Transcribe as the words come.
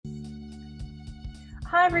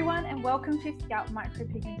Hi everyone, and welcome to Scalp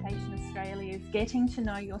Micropigmentation Australia's Getting to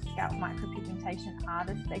Know Your Scalp Micropigmentation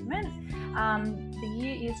Artist segment. The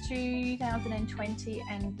year is 2020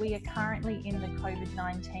 and we are currently in the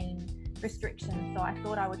COVID-19 restrictions, so I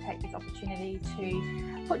thought I would take this opportunity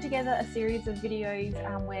to put together a series of videos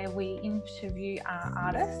where we interview our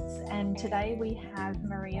artists, and today we have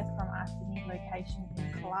Maria from our Sydney location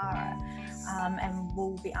in Clara, and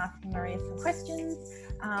we'll be asking Maria some questions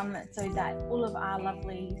so that all of our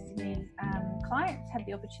lovely Sydney clients have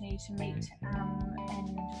the opportunity to meet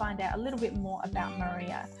and find out a little bit more about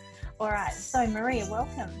Maria. All right, so Maria,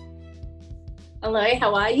 welcome. Hello,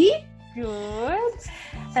 how are you? Good.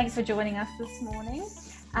 Thanks for joining us this morning.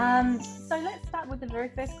 So let's start with the very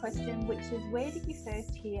first question, which is, where did you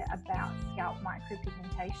first hear about scalp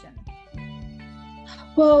micropigmentation?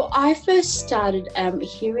 Well, I first started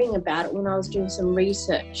hearing about it when I was doing some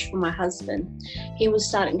research for my husband. He was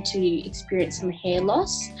starting to experience some hair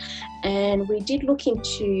loss, and we did look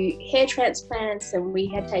into hair transplants, and we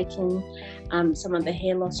had taken some of the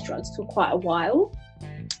hair loss drugs for quite a while.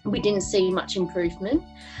 We didn't see much improvement.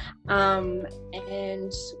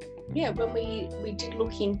 And yeah, when we did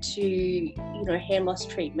look into, hair loss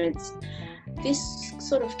treatments, this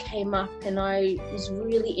sort of came up, and I was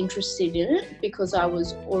really interested in it because I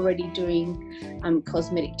was already doing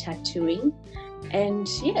cosmetic tattooing. And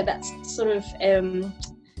yeah, that's sort of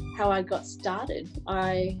how I got started.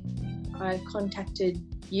 I contacted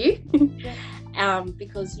you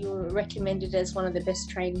because you were recommended as one of the best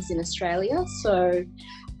trainers in Australia. So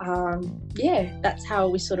yeah, that's how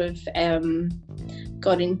we sort of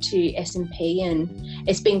got into S&P, and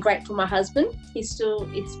it's been great for my husband.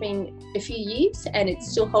 It's been a few years and it's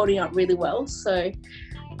still holding up really well. So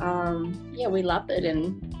yeah, we love it,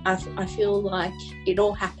 and I feel like it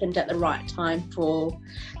all happened at the right time for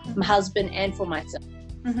my husband and for myself.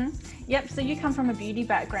 Mm-hmm. Yep, so you come from a beauty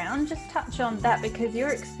background. Just touch on that, because your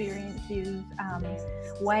experience is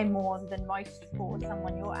way more than most for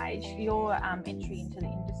someone your age. Your entry into the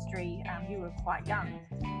industry, you were quite young.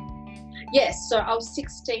 Yes, so I was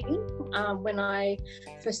 16 when I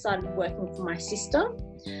first started working for my sister,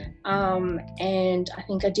 and I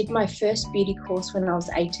think I did my first beauty course when I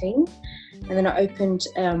was 18, and then I opened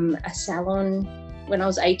a salon when I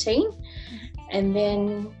was 18. And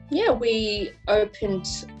then, yeah, we opened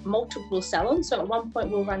multiple salons. So at one point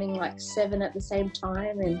we were running like 7 at the same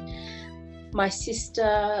time. And my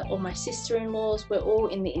sister or my sister-in-laws were all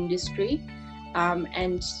in the industry.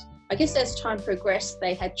 And I guess as time progressed,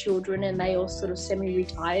 they had children and they all sort of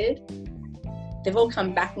semi-retired. They've all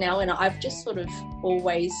come back now, and I've just sort of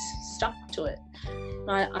always stuck to it.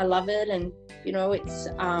 I love it. And, it's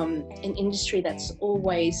an industry that's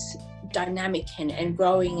always dynamic and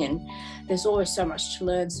growing, and there's always so much to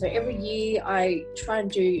learn. So every year I try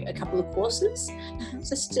and do a couple of courses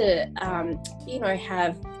just to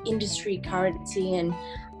have industry currency and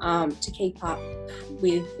to keep up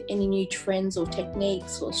with any new trends or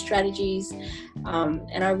techniques or strategies,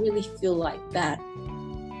 and I really feel like that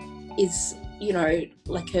is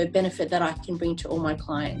like a benefit that I can bring to all my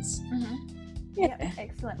clients. Yeah,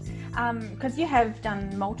 excellent. Because you have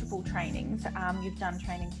done multiple trainings. You've done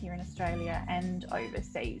trainings here in Australia and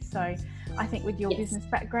overseas. So I think with your business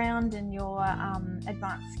background and your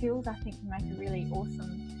advanced skills, I think you make a really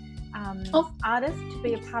awesome artist to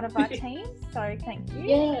be a part of our team. So thank you.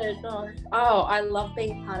 Yeah, no. Oh, I love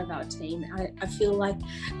being part of our team. I feel like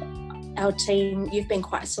our team, you've been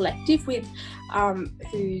quite selective with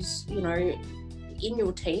who's, in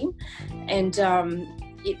your team. And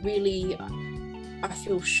it really, I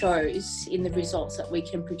feel, shows in the results that we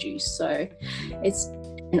can produce. So it's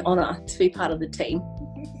an honour to be part of the team.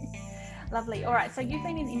 Lovely. All right, so you've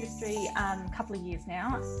been in the industry a couple of years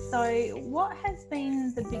now. So what has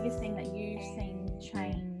been the biggest thing that you've seen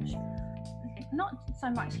change? Not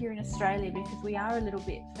so much here in Australia, because we are a little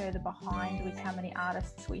bit further behind with how many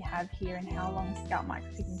artists we have here and how long scalp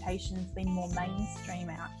micropigmentation has been more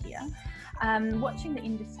mainstream out here. Watching the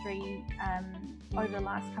industry over the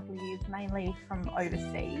last couple of years, mainly from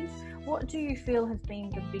overseas, what do you feel has been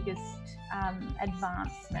the biggest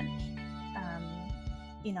advancement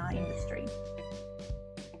in our industry?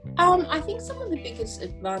 I think some of the biggest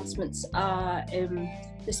advancements are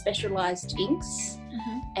the specialised inks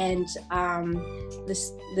and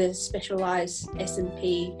the specialised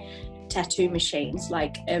S&P tattoo machines,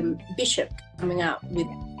 like Bishop coming out with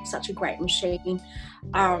such a great machine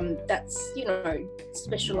that's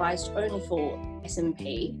specialised only for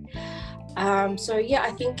S&P. So yeah,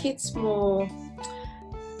 I think it's more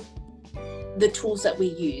the tools that we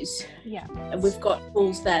use. Yeah, we've got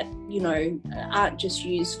tools that aren't just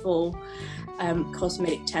used for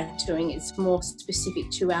cosmetic tattooing. It's more specific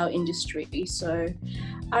to our industry. So,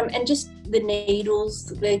 and just the needles,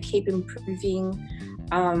 they keep improving.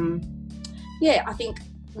 I think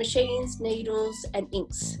machines, needles, and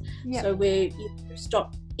inks. Yep. So we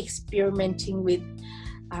stop experimenting with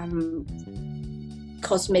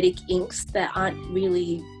cosmetic inks that aren't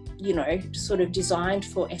really, sort of designed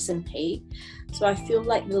for S&P. So I feel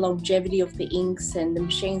like the longevity of the inks and the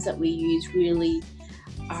machines that we use really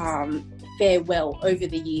fare well over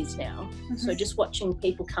the years now. Mm-hmm. So just watching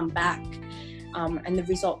people come back and the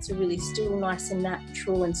results are really still nice and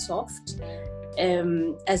natural and soft,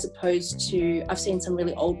 as opposed to, I've seen some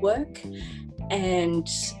really old work and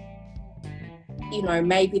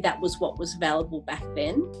maybe that was what was available back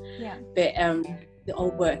then. Yeah. But the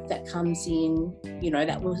old work that comes in,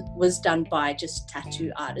 that was done by just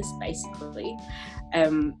tattoo artists basically.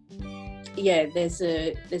 There's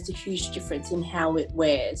a huge difference in how it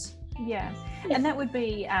wears. Yeah, and that would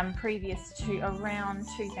be previous to around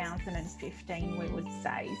 2015, we would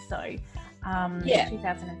say. So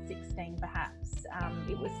 2016 perhaps,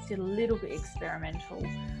 it was still a little bit experimental.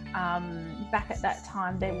 Back at that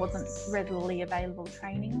time, there wasn't readily available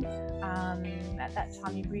training. At that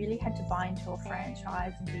time, you really had to buy into a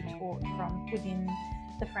franchise and be taught from within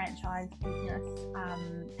the franchise business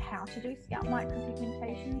how to do scalp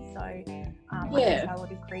micropigmentation. So I think I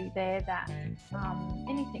would agree there that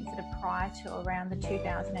anything sort of prior to around the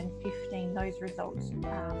 2015, those results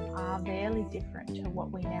are barely different to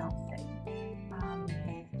what we now see.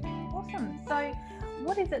 Awesome. So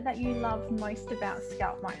what is it that you love most about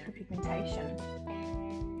scalp micropigmentation?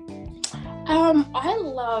 I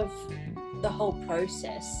love the whole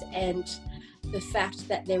process and the fact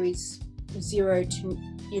that there is zero to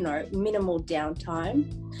minimal downtime,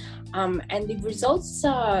 and the results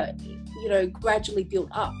are gradually built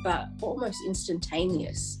up but almost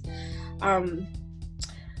instantaneous.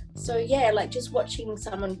 Just watching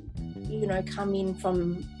someone come in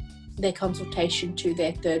from their consultation to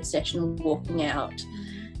their third session, walking out,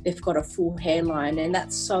 they've got a full hairline, and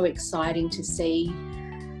that's so exciting to see.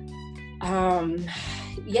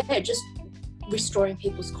 Just restoring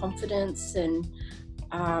people's confidence. And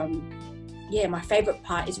my favorite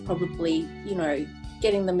part is probably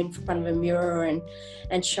getting them in front of a mirror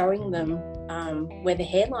and showing them where the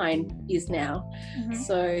hairline is now. Mm-hmm.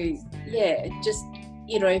 So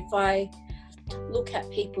if I look at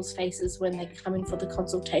people's faces when they come in for the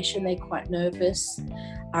consultation, they're quite nervous,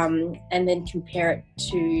 and then compare it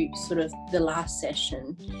to sort of the last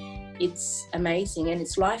session, it's amazing and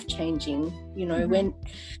it's life-changing. Mm-hmm. When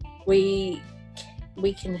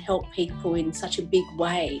we can help people in such a big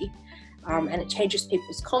way, and it changes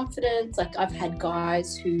people's confidence. Like, I've had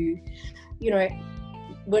guys who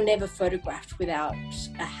were never photographed without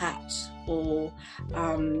a hat, or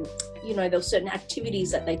there were certain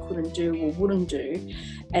activities that they couldn't do or wouldn't do,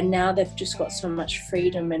 and now they've just got so much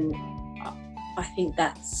freedom, and I think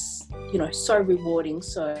that's so rewarding.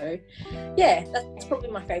 So that's probably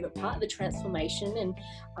my favorite part, the transformation,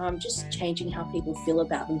 and just changing how people feel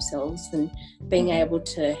about themselves and being able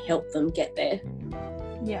to help them get there.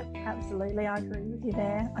 Yeah, absolutely. I agree with you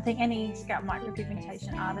there. I think any scalp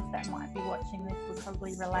micropigmentation artist that might be watching this would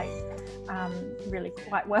probably relate really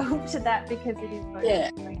quite well to that, because it is very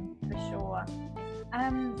extreme for sure.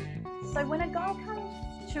 So when a guy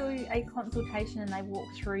comes to a consultation and they walk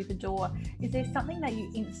through the door, is there something that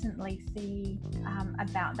you instantly see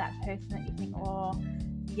about that person that you think, oh,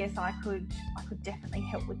 yes, I could definitely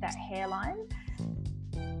help with that hairline?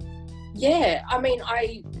 Yeah, I mean,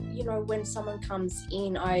 when someone comes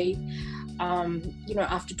in,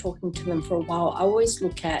 after talking to them for a while, I always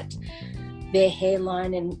look at their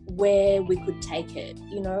hairline and where we could take it,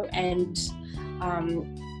 and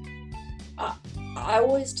I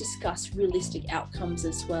always discuss realistic outcomes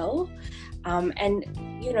as well. And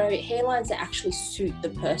hairlines that actually suit the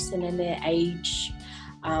person and their age,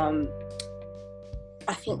 I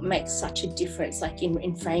think makes such a difference, like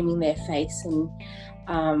in framing their face. And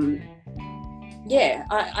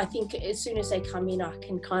I think as soon as they come in, I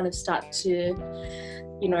can kind of start to,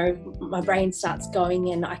 my brain starts going,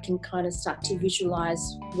 and I can kind of start to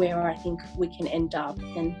visualize where I think we can end up.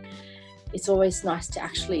 And it's always nice to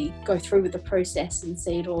actually go through with the process and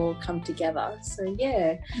see it all come together. So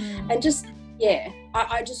and just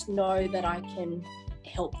I just know that I can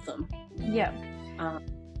help them.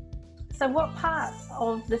 So what part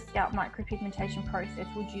of the scalp micropigmentation process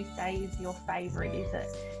would you say is your favorite? Is it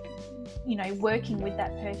working with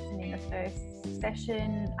that person in the first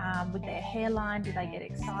session with their hairline? Do they get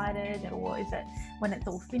excited, or is it when it's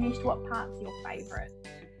all finished? What part's your favorite?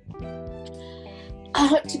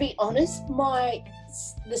 To be honest, my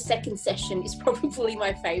the second session is probably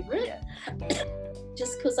my favorite,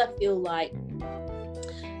 just because I feel like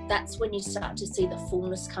that's when you start to see the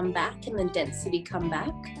fullness come back and the density come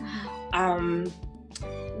back.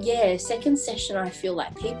 Second session, I feel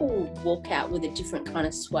like people walk out with a different kind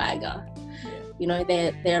of swagger. You know,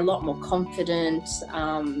 they're a lot more confident,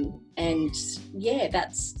 and yeah,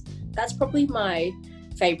 that's probably my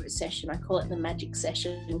favorite session. I call it the magic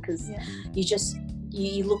session, because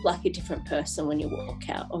you look like a different person when you walk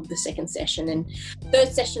out of the second session. And third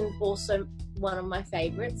session also one of my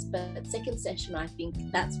favorites, but second session, I think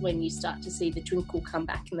that's when you start to see the twinkle come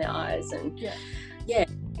back in their eyes, and it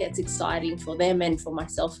gets exciting for them and for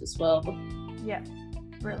myself as well. Yeah,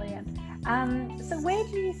 brilliant. So where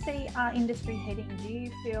do you see our industry heading? Do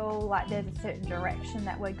you feel like there's a certain direction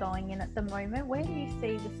that we're going in at the moment? Where do you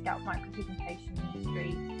see the scalp micropigmentation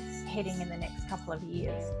industry heading in the next couple of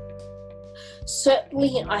years?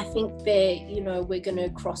 Certainly, I think we're going to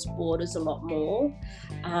cross borders a lot more,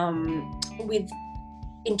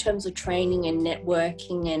 in terms of training and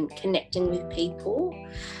networking and connecting with people.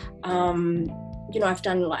 I've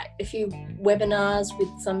done like a few webinars with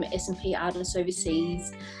some S&P artists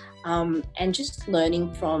overseas, and just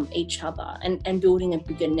learning from each other and building a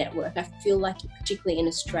bigger network. I feel like, particularly in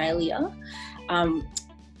Australia,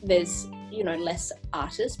 there's less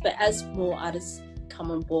artists, but as more artists come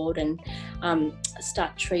on board and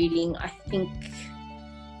start treating, I think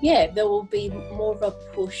there will be more of a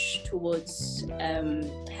push towards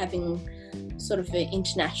having sort of an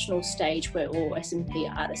international stage where all S&P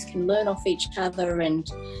artists can learn off each other and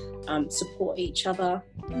support each other.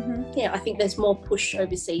 I think there's more push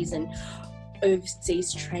overseas and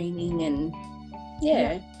overseas training, and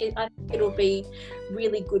I think it'll be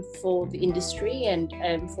really good for the industry and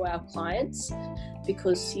for our clients,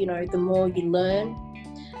 because the more you learn,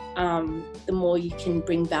 the more you can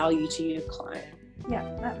bring value to your client. Yeah,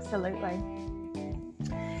 absolutely.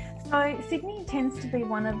 So Sydney tends to be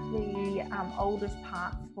one of the oldest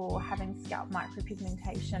parts for having scalp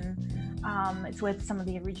micropigmentation. It's where some of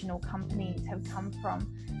the original companies have come from.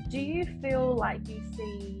 Do you feel like you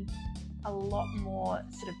see a lot more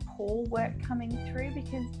sort of core work coming through?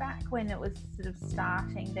 Because back when it was sort of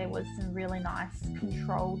starting, there was some really nice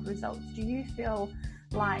controlled results. Do you feel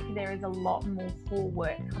like there is a lot more core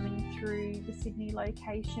work coming through the Sydney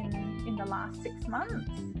location in the last 6 months?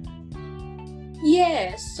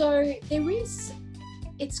 Yeah, so there is.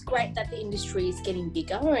 It's great that the industry is getting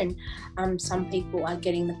bigger, and some people are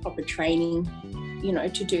getting the proper training,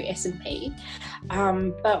 to do S&P.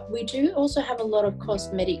 But we do also have a lot of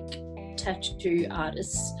cosmetic tattoo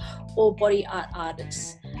artists or body art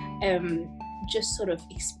artists just sort of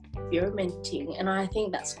experimenting, and I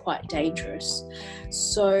think that's quite dangerous.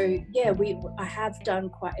 So I have done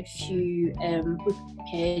quite a few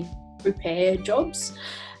repair jobs,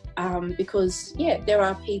 because there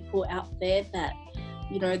are people out there that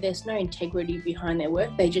there's no integrity behind their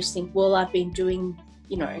work. They just think, well, I've been doing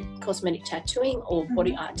cosmetic tattooing or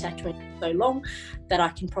body art tattooing for so long that I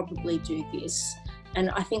can probably do this. And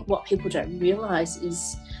I think what people don't realise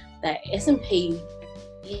is that S&P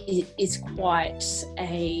is quite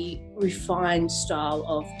a refined style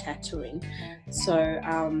of tattooing. So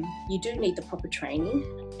you do need the proper training,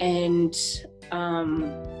 and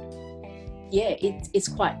it's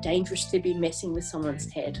quite dangerous to be messing with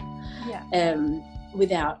someone's head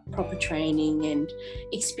without proper training and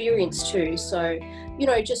experience too. So,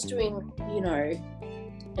 just doing,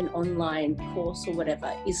 an online course or whatever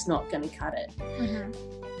is not going to cut it.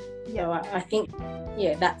 So I think,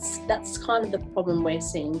 that's kind of the problem we're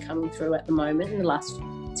seeing coming through at the moment in the last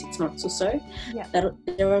 6 months or so. That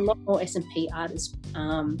there are a lot more S&P artists,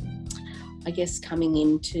 I guess, coming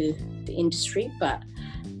into the industry, but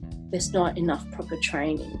there's not enough proper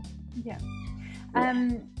training.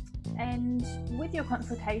 And with your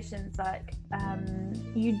consultations,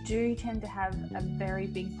 you do tend to have a very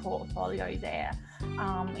big portfolio there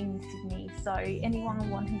in Sydney. So anyone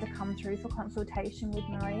wanting to come through for consultation with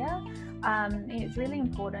Maria, it's really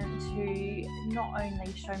important to not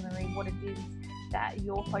only show Maria what it is that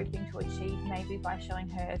you're hoping to achieve, maybe by showing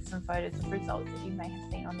her some photos of results that you may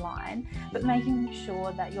have seen online, but making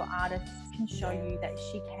sure that your artist can show you that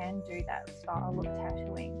she can do that style of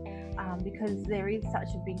tattooing, because there is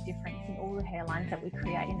such a big difference in all the hairlines that we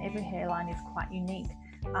create, and every hairline is quite unique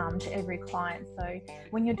to every client. So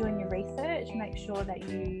when you're doing your research, make sure that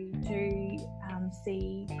you do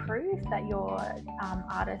see proof that your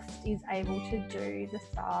artist is able to do the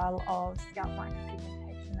style of scalp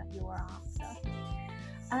micropigmentation that you are after.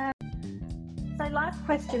 So last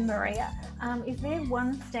question, Maria. Is there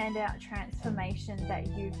one standout transformation that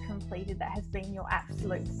you've completed that has been your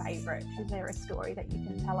absolute favourite? Is there a story that you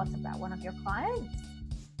can tell us about one of your clients?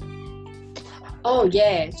 Oh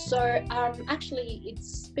yeah, so actually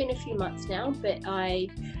it's been a few months now, but I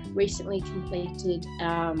recently completed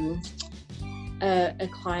a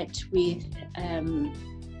client with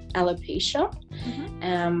alopecia.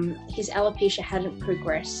 His alopecia hadn't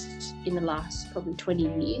progressed in the last probably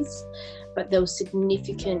 20 years, but there were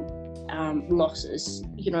significant losses,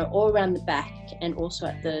 all around the back and also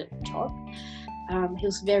at the top. He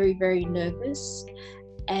was very, very nervous.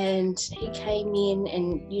 And he came in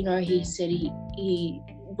and, he said he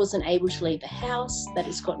wasn't able to leave the house, that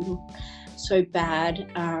it's gotten so bad.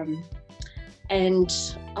 And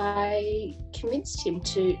I convinced him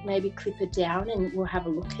to maybe clip it down and we'll have a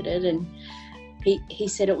look at it. And he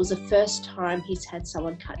said it was the first time he's had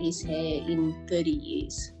someone cut his hair in 30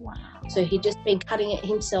 years. Wow. So he'd just been cutting it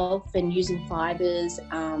himself and using fibres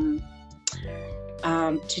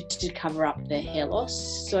to cover up the hair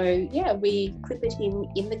loss. So yeah, we clipped him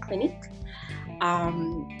in the clinic,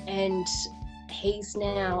 and he's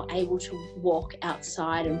now able to walk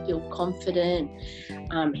outside and feel confident.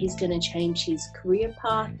 He's going to change his career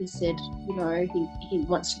path. He said, he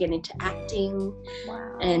wants to get into acting.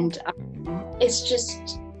 Wow. And it's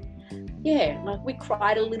just, like we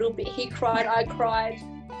cried a little bit. He cried, I cried.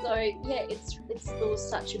 So yeah, it was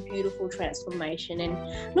such a beautiful transformation,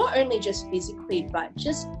 and not only just physically, but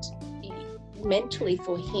just mentally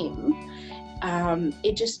for him.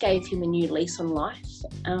 It just gave him a new lease on life.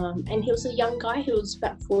 And he was a young guy. He was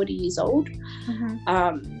about 40 years old.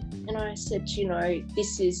 And I said,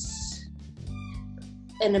 this is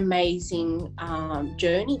an amazing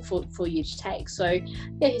journey for you to take. So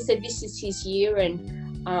yeah, he said this is his year,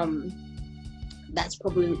 and that's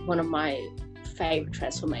probably one of my favorite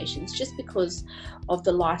transformations, just because of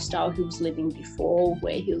the lifestyle he was living before,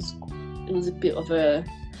 where it was a bit of a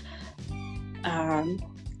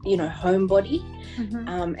homebody,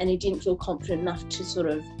 and he didn't feel confident enough to sort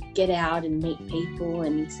of get out and meet people,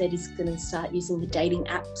 and he said he's going to start using the dating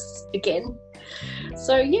apps again.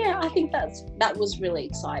 So yeah, I think that was really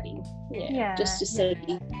exciting, just to see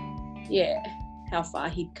how far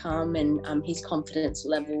he'd come, and his confidence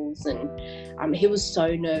levels, and he was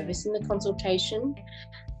so nervous in the consultation,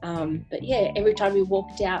 but yeah, every time he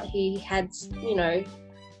walked out he had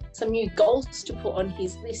some new goals to put on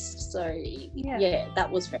his list. So yeah,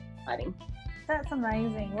 that was very exciting. That's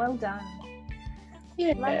amazing. Well done.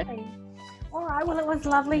 Yeah. Lovely. All right, well, it was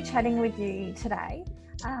lovely chatting with you today.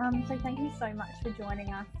 So thank you so much for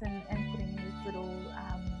joining us and putting this little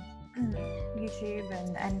YouTube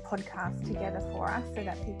and podcast together for us, so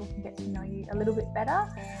that people can get to know you a little bit better.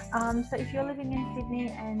 So if you're living in Sydney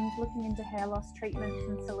and looking into hair loss treatments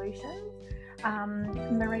and solutions,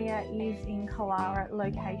 Maria is in Killara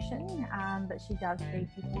location, but she does see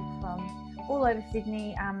people from all over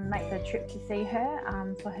Sydney make the trip to see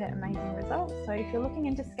her for her amazing results. So if you're looking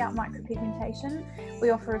into scalp micropigmentation, we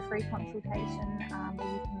offer a free consultation where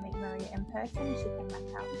you can meet Maria in person. She can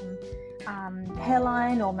map out some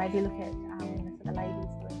hairline, or maybe look at for the ladies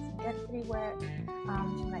doing some density work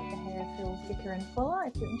to make the hair feel thicker and fuller.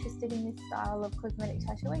 If you're interested in this style of cosmetic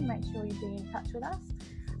tattooing, make sure you be in touch with us.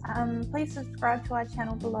 Please subscribe to our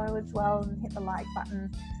channel below as well, and hit the like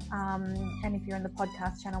button. And if you're in the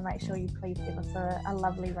podcast channel, make sure you please give us a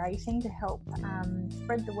lovely rating to help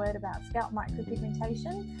spread the word about scalp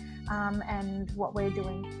micropigmentation and what we're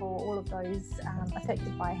doing for all of those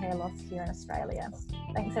affected by hair loss here in Australia.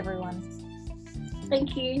 Thanks, everyone.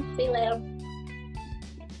 Thank you. See you later.